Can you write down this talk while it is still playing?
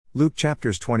Luke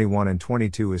chapters 21 and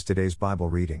 22 is today's Bible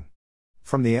reading.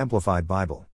 From the Amplified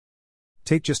Bible.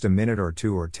 Take just a minute or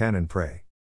 2 or 10 and pray.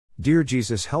 Dear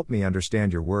Jesus, help me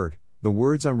understand your word, the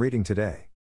words I'm reading today.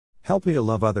 Help me to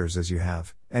love others as you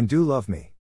have, and do love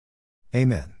me.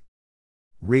 Amen.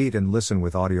 Read and listen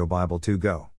with Audio Bible 2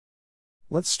 Go.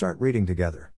 Let's start reading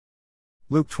together.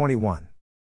 Luke 21.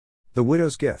 The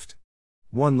widow's gift.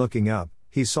 1. Looking up,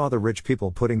 he saw the rich people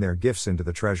putting their gifts into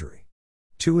the treasury.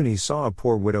 2. And he saw a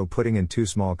poor widow putting in 2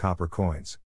 small copper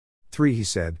coins. 3. He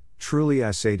said, Truly I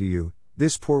say to you,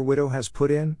 this poor widow has put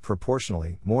in,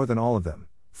 proportionally, more than all of them.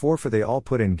 4. For they all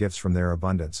put in gifts from their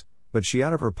abundance, but she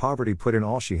out of her poverty put in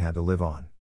all she had to live on.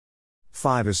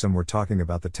 5. As some were talking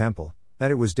about the temple, that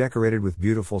it was decorated with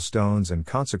beautiful stones and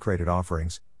consecrated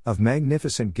offerings, of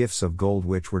magnificent gifts of gold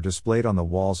which were displayed on the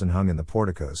walls and hung in the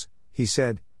porticos, he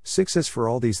said, 6. As for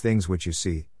all these things which you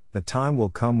see, the time will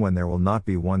come when there will not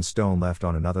be one stone left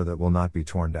on another that will not be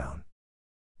torn down.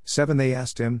 7. They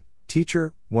asked him,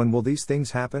 Teacher, when will these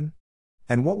things happen?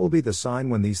 And what will be the sign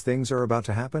when these things are about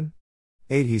to happen?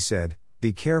 8. He said,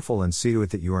 Be careful and see to it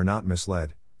that you are not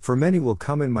misled, for many will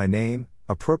come in my name,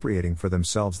 appropriating for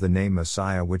themselves the name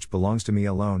Messiah which belongs to me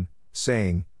alone,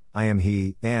 saying, I am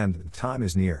he, and the time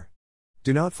is near.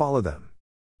 Do not follow them.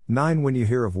 9. When you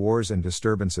hear of wars and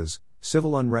disturbances,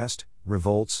 civil unrest,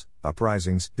 revolts,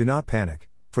 uprisings, do not panic,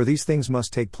 for these things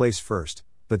must take place first,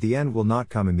 but the end will not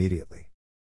come immediately.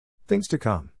 Things to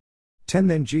come. 10.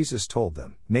 Then Jesus told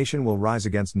them, Nation will rise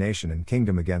against nation and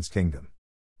kingdom against kingdom.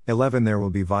 11. There will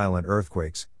be violent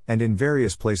earthquakes, and in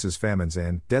various places famines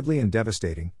and, deadly and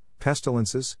devastating,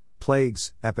 pestilences,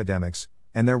 plagues, epidemics,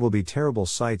 and there will be terrible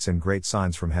sights and great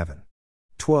signs from heaven.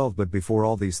 12. But before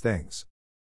all these things,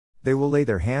 they will lay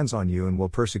their hands on you and will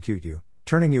persecute you,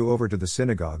 turning you over to the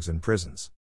synagogues and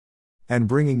prisons, and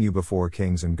bringing you before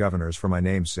kings and governors for my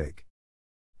name's sake.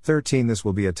 13. This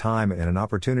will be a time and an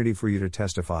opportunity for you to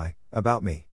testify about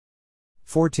me.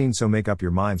 14. So make up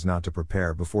your minds not to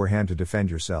prepare beforehand to defend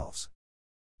yourselves.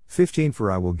 15.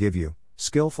 For I will give you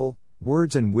skillful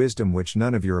words and wisdom which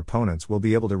none of your opponents will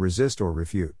be able to resist or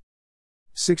refute.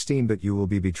 16. But you will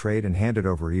be betrayed and handed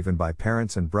over even by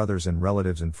parents and brothers and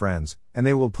relatives and friends, and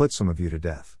they will put some of you to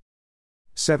death.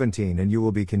 17. And you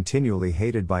will be continually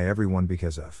hated by everyone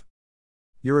because of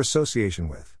your association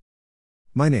with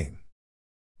my name.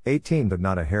 18. But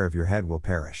not a hair of your head will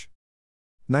perish.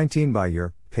 19. By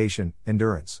your patient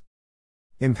endurance,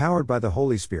 empowered by the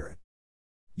Holy Spirit,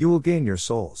 you will gain your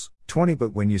souls. 20.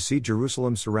 But when you see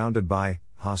Jerusalem surrounded by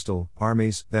hostile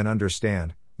armies, then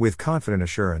understand, with confident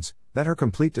assurance, that her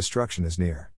complete destruction is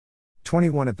near.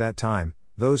 21. At that time,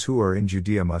 those who are in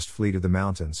Judea must flee to the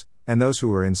mountains, and those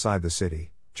who are inside the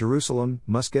city, Jerusalem,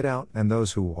 must get out, and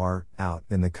those who are out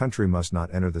in the country must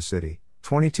not enter the city.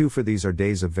 22. For these are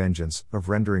days of vengeance, of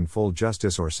rendering full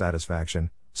justice or satisfaction,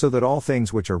 so that all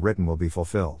things which are written will be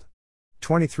fulfilled.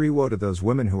 23. Woe to those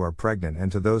women who are pregnant and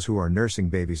to those who are nursing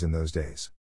babies in those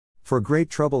days. For great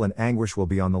trouble and anguish will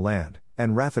be on the land,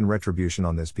 and wrath and retribution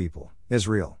on this people,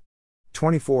 Israel.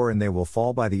 24. And they will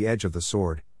fall by the edge of the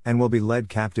sword, and will be led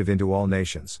captive into all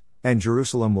nations, and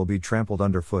Jerusalem will be trampled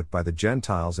underfoot by the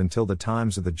Gentiles until the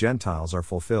times of the Gentiles are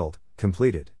fulfilled,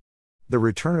 completed. The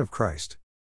return of Christ.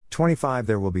 25.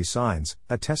 There will be signs,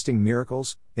 attesting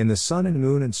miracles, in the sun and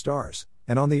moon and stars,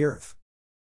 and on the earth.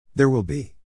 There will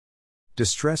be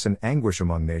distress and anguish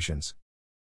among nations,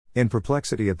 in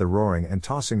perplexity at the roaring and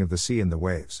tossing of the sea and the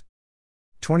waves.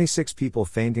 26. People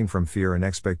fainting from fear and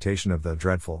expectation of the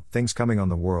dreadful things coming on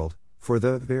the world, for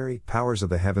the very powers of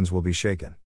the heavens will be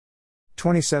shaken.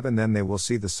 27. Then they will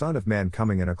see the Son of Man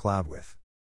coming in a cloud with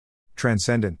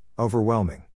transcendent,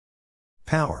 overwhelming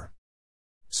power,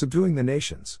 subduing the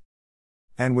nations,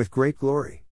 and with great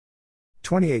glory.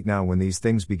 28. Now when these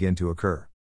things begin to occur,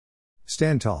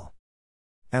 stand tall,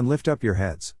 and lift up your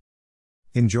heads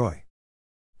in joy,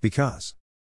 because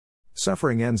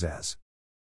suffering ends as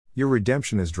your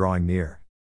redemption is drawing near.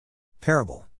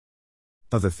 Parable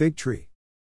of the fig tree.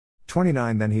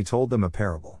 29. Then he told them a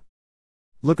parable.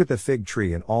 Look at the fig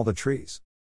tree and all the trees.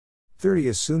 30.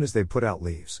 As soon as they put out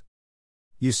leaves,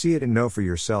 you see it and know for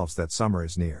yourselves that summer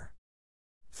is near.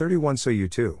 31. So you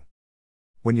too,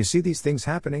 when you see these things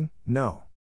happening, know,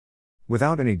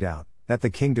 without any doubt, that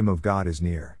the kingdom of God is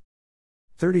near.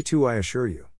 32. I assure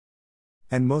you,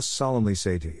 and most solemnly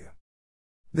say to you,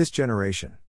 this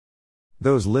generation,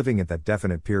 those living at that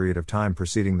definite period of time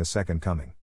preceding the second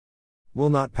coming,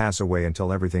 will not pass away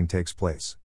until everything takes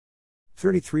place.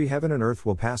 33. Heaven and earth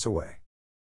will pass away,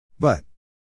 but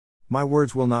my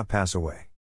words will not pass away.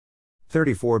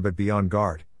 34. But be on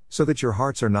guard, so that your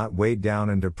hearts are not weighed down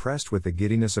and depressed with the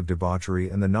giddiness of debauchery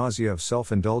and the nausea of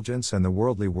self-indulgence and the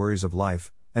worldly worries of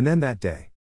life, And then that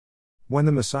day, when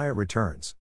the Messiah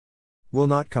returns, will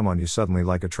not come on you suddenly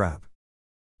like a trap.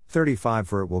 35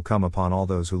 For it will come upon all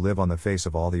those who live on the face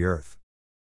of all the earth.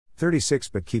 36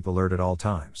 But keep alert at all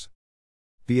times.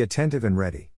 Be attentive and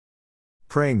ready,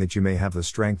 praying that you may have the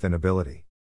strength and ability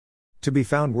to be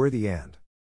found worthy and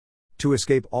to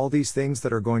escape all these things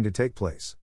that are going to take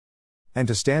place, and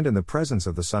to stand in the presence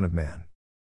of the Son of Man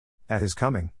at his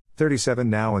coming. 37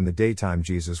 Now in the daytime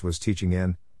Jesus was teaching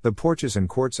in the porches and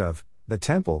courts of the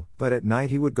temple, but at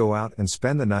night he would go out and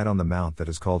spend the night on the mount that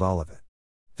is called Olivet.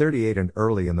 38 And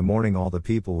early in the morning all the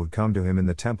people would come to him in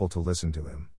the temple to listen to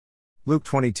him. Luke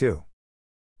 22.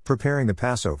 Preparing the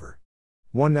Passover.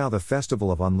 1 Now the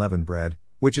festival of unleavened bread,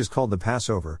 which is called the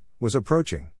Passover, was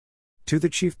approaching. 2 The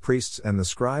chief priests and the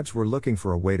scribes were looking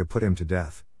for a way to put him to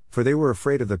death, for they were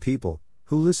afraid of the people,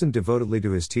 who listened devotedly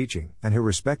to his teaching and who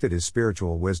respected his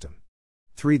spiritual wisdom.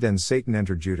 3 Then Satan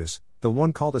entered Judas, the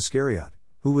one called Iscariot,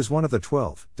 who was one of the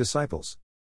 12 disciples.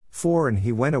 4 And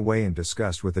he went away and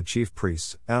discussed with the chief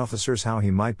priests and officers how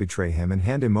he might betray him and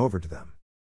hand him over to them.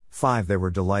 5 They were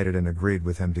delighted and agreed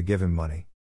with him to give him money.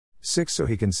 6 So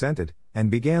he consented, and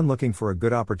began looking for a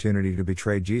good opportunity to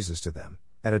betray Jesus to them,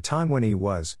 at a time when he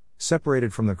was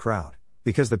separated from the crowd,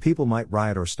 because the people might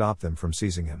riot or stop them from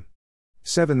seizing him.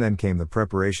 7 Then came the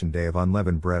preparation day of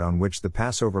unleavened bread on which the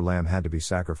Passover lamb had to be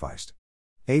sacrificed.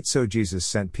 8 So Jesus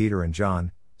sent Peter and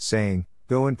John, saying,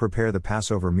 Go and prepare the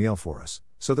Passover meal for us,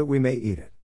 so that we may eat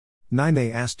it. 9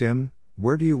 They asked him,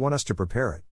 Where do you want us to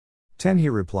prepare it? 10 He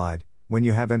replied, When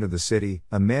you have entered the city,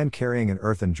 a man carrying an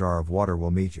earthen jar of water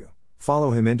will meet you.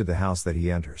 Follow him into the house that he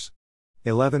enters.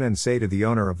 11 And say to the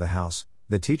owner of the house,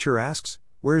 The teacher asks,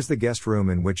 Where is the guest room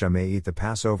in which I may eat the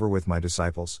Passover with my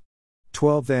disciples?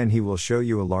 12 Then he will show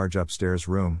you a large upstairs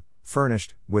room,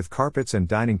 furnished with carpets and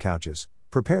dining couches.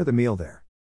 Prepare the meal there.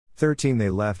 13 They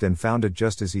left and found it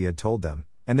just as he had told them,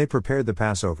 and they prepared the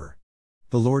Passover,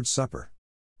 the Lord's Supper.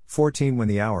 14 When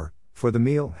the hour for the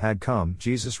meal had come,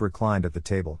 Jesus reclined at the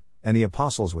table, and the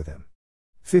apostles with him.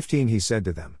 15 He said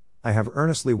to them, I have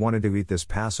earnestly wanted to eat this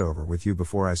Passover with you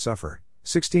before I suffer.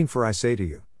 16 For I say to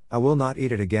you, I will not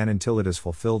eat it again until it is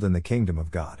fulfilled in the kingdom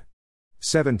of God.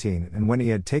 17 And when he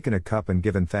had taken a cup and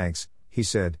given thanks, he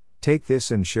said, Take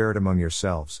this and share it among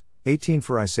yourselves. 18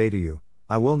 For I say to you,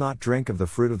 I will not drink of the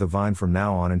fruit of the vine from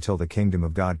now on until the kingdom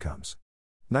of God comes.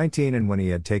 19 And when he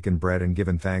had taken bread and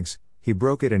given thanks, he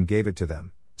broke it and gave it to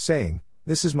them, saying,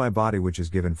 This is my body which is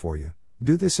given for you.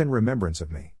 Do this in remembrance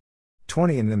of me.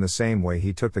 20 And in the same way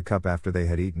he took the cup after they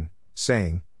had eaten,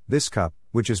 saying, This cup,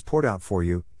 which is poured out for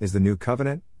you, is the new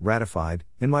covenant, ratified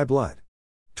in my blood.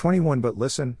 21 But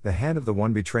listen, the hand of the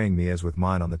one betraying me is with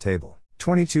mine on the table.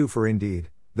 22 For indeed,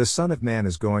 the Son of Man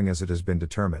is going as it has been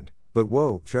determined, but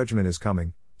woe, judgment is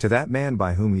coming, to that man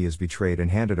by whom he is betrayed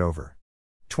and handed over.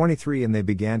 23 And they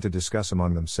began to discuss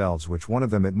among themselves which one of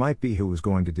them it might be who was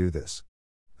going to do this.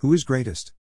 Who is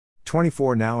greatest?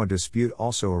 24 Now a dispute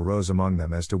also arose among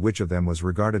them as to which of them was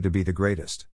regarded to be the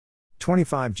greatest.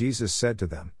 25 Jesus said to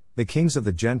them, The kings of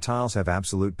the Gentiles have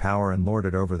absolute power and lord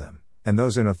it over them, and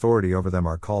those in authority over them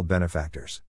are called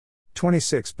benefactors.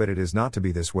 26 But it is not to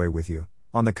be this way with you,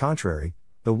 on the contrary,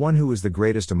 the one who is the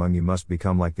greatest among you must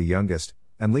become like the youngest,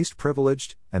 and least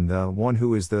privileged, and the one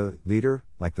who is the leader,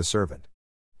 like the servant.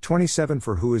 27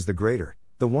 For who is the greater,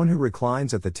 the one who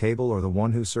reclines at the table or the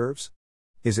one who serves?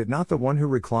 Is it not the one who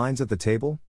reclines at the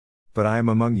table? But I am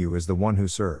among you as the one who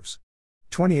serves.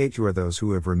 28 You are those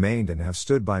who have remained and have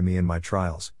stood by me in my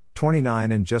trials.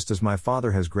 29 And just as my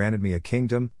Father has granted me a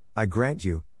kingdom, I grant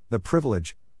you the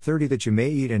privilege. 30 That you may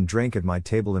eat and drink at my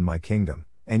table in my kingdom,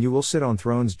 and you will sit on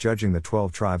thrones judging the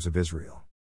 12 tribes of Israel.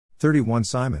 31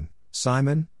 Simon,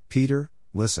 Simon, Peter,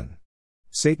 listen.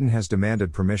 Satan has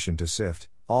demanded permission to sift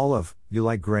all of you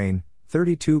like grain.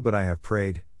 32 But I have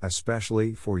prayed,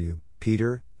 especially for you,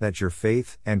 Peter, that your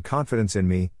faith and confidence in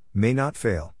me may not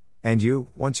fail, and you,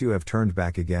 once you have turned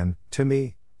back again to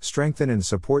me, strengthen and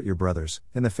support your brothers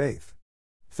in the faith.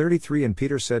 33 And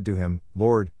Peter said to him,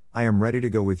 Lord, I am ready to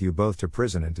go with you both to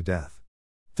prison and to death.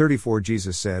 34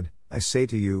 Jesus said, I say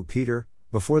to you, Peter,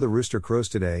 before the rooster crows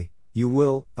today, you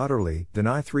will utterly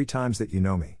deny 3 times that you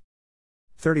know me.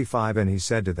 35 And he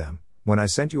said to them, When I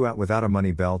sent you out without a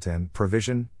money belt and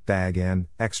provision bag and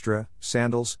extra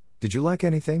sandals, did you lack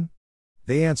anything?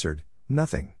 They answered,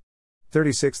 Nothing.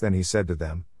 36 Then he said to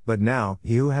them, But now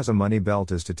he who has a money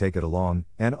belt is to take it along,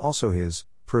 and also his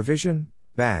provision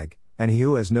bag, and he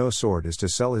who has no sword is to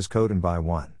sell his coat and buy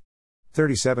one.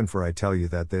 37 For I tell you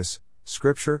that this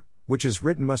scripture, which is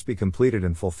written, must be completed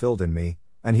and fulfilled in me.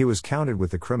 And he was counted with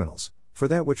the criminals, for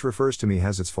that which refers to me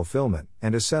has its fulfillment,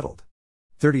 and is settled.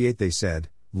 38 They said,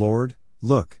 Lord,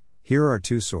 look, here are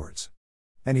 2 swords.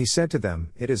 And he said to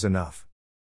them, It is enough.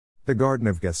 The Garden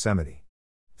of Gethsemane.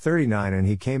 39 And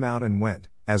he came out and went,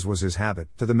 as was his habit,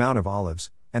 to the Mount of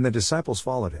Olives, and the disciples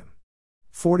followed him.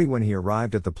 40 When he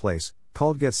arrived at the place,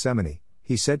 called Gethsemane,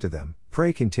 he said to them,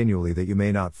 Pray continually that you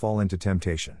may not fall into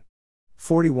temptation.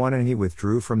 41 And he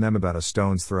withdrew from them about a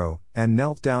stone's throw, and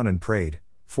knelt down and prayed.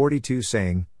 42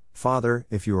 Saying, Father,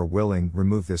 if you are willing,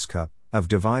 remove this cup of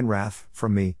divine wrath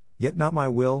from me, yet not my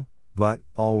will, but,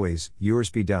 always, yours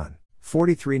be done.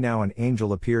 43 Now an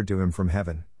angel appeared to him from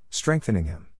heaven, strengthening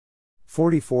him.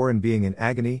 44 And being in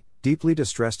agony, deeply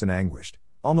distressed and anguished,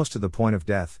 almost to the point of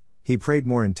death, he prayed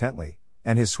more intently,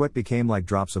 and his sweat became like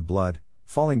drops of blood,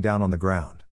 falling down on the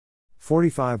ground.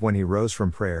 45 When he rose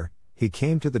from prayer, he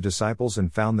came to the disciples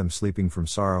and found them sleeping from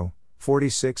sorrow.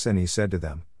 46 And he said to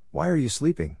them, Why are you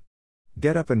sleeping?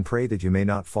 Get up and pray that you may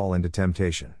not fall into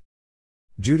temptation.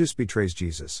 Judas betrays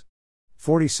Jesus.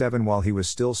 47 While he was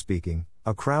still speaking,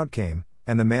 a crowd came,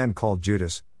 and the man called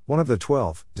Judas, one of the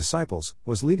 12 disciples,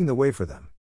 was leading the way for them.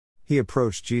 He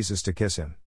approached Jesus to kiss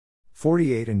him.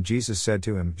 48 And Jesus said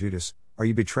to him, Judas, are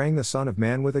you betraying the Son of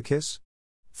Man with a kiss?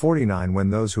 49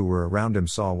 When those who were around him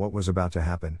saw what was about to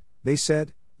happen, they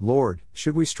said, Lord,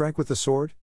 should we strike with the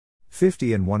sword?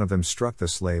 50 And one of them struck the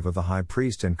slave of the high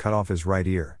priest and cut off his right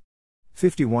ear.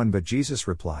 51 But Jesus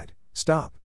replied,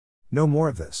 Stop! No more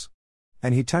of this.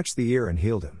 And he touched the ear and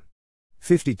healed him.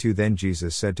 52 Then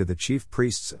Jesus said to the chief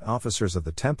priests and officers of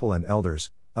the temple and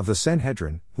elders of the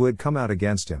Sanhedrin, who had come out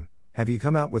against him, Have you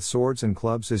come out with swords and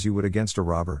clubs as you would against a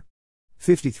robber?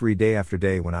 53 Day after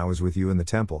day when I was with you in the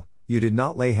temple, you did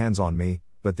not lay hands on me,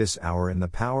 but this hour and the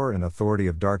power and authority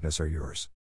of darkness are yours.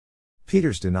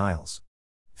 Peter's denials.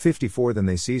 54 Then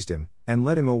they seized him, and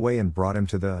led him away and brought him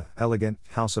to the elegant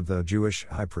house of the Jewish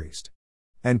high priest.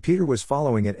 And Peter was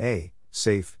following at a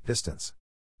safe distance.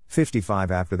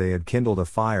 55 After they had kindled a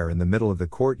fire in the middle of the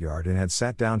courtyard and had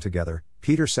sat down together,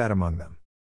 Peter sat among them.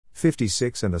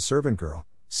 56 And a servant girl,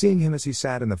 seeing him as he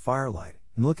sat in the firelight,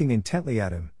 and looking intently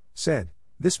at him, said,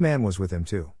 This man was with him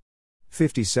too.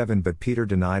 57 But Peter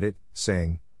denied it,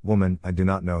 saying, Woman, I do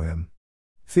not know him.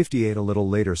 58 A little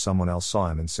later someone else saw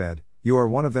him and said, You are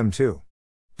one of them too.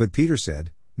 But Peter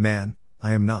said, Man,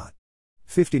 I am not.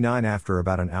 59 After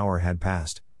about an hour had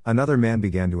passed, another man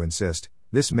began to insist,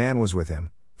 This man was with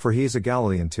him, for he is a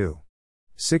Galilean too.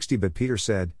 60 But Peter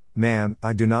said, Man,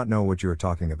 I do not know what you are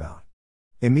talking about.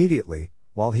 Immediately,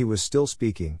 while he was still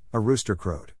speaking, a rooster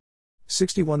crowed.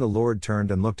 61 The Lord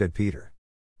turned and looked at Peter.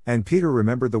 And Peter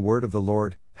remembered the word of the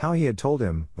Lord, how he had told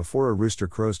him, Before a rooster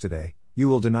crows today, you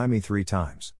will deny me 3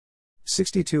 times.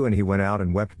 62 And he went out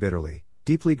and wept bitterly,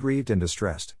 deeply grieved and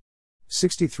distressed.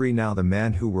 63 Now the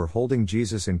men who were holding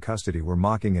Jesus in custody were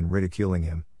mocking and ridiculing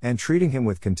him, and treating him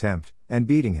with contempt, and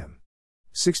beating him.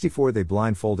 64 They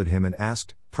blindfolded him and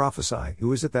asked, Prophesy,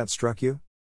 who is it that struck you?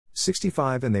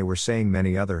 65 And they were saying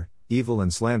many other, evil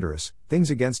and slanderous,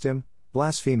 things against him,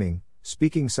 blaspheming,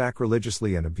 speaking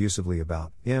sacrilegiously and abusively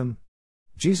about him.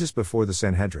 Jesus before the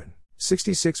Sanhedrin.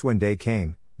 66 When day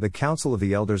came, the council of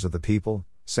the elders of the people,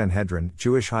 Sanhedrin,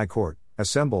 Jewish high court,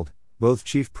 assembled, both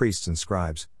chief priests and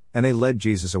scribes, and they led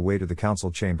Jesus away to the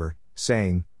council chamber,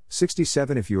 saying,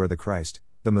 67 If you are the Christ,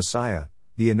 the Messiah,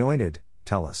 the Anointed,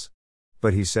 tell us.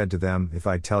 But he said to them, If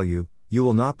I tell you, you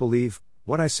will not believe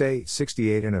what I say.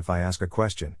 68 And if I ask a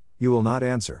question, you will not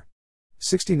answer.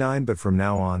 69 But from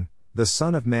now on, the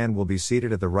Son of Man will be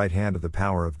seated at the right hand of the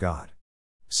power of God.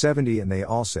 70 And they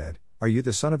all said, Are you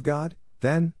the Son of God,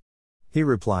 then? He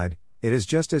replied, It is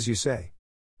just as you say.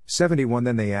 71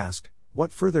 Then they asked,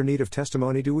 What further need of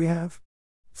testimony do we have?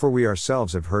 For we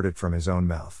ourselves have heard it from his own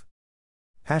mouth.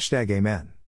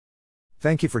 #Amen.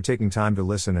 Thank you for taking time to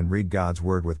listen and read God's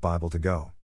Word with Bible to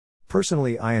Go.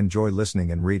 Personally, I enjoy listening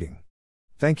and reading.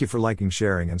 Thank you for liking,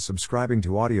 sharing, and subscribing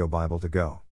to Audio Bible to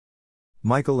Go.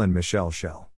 Michael and Michelle Schell.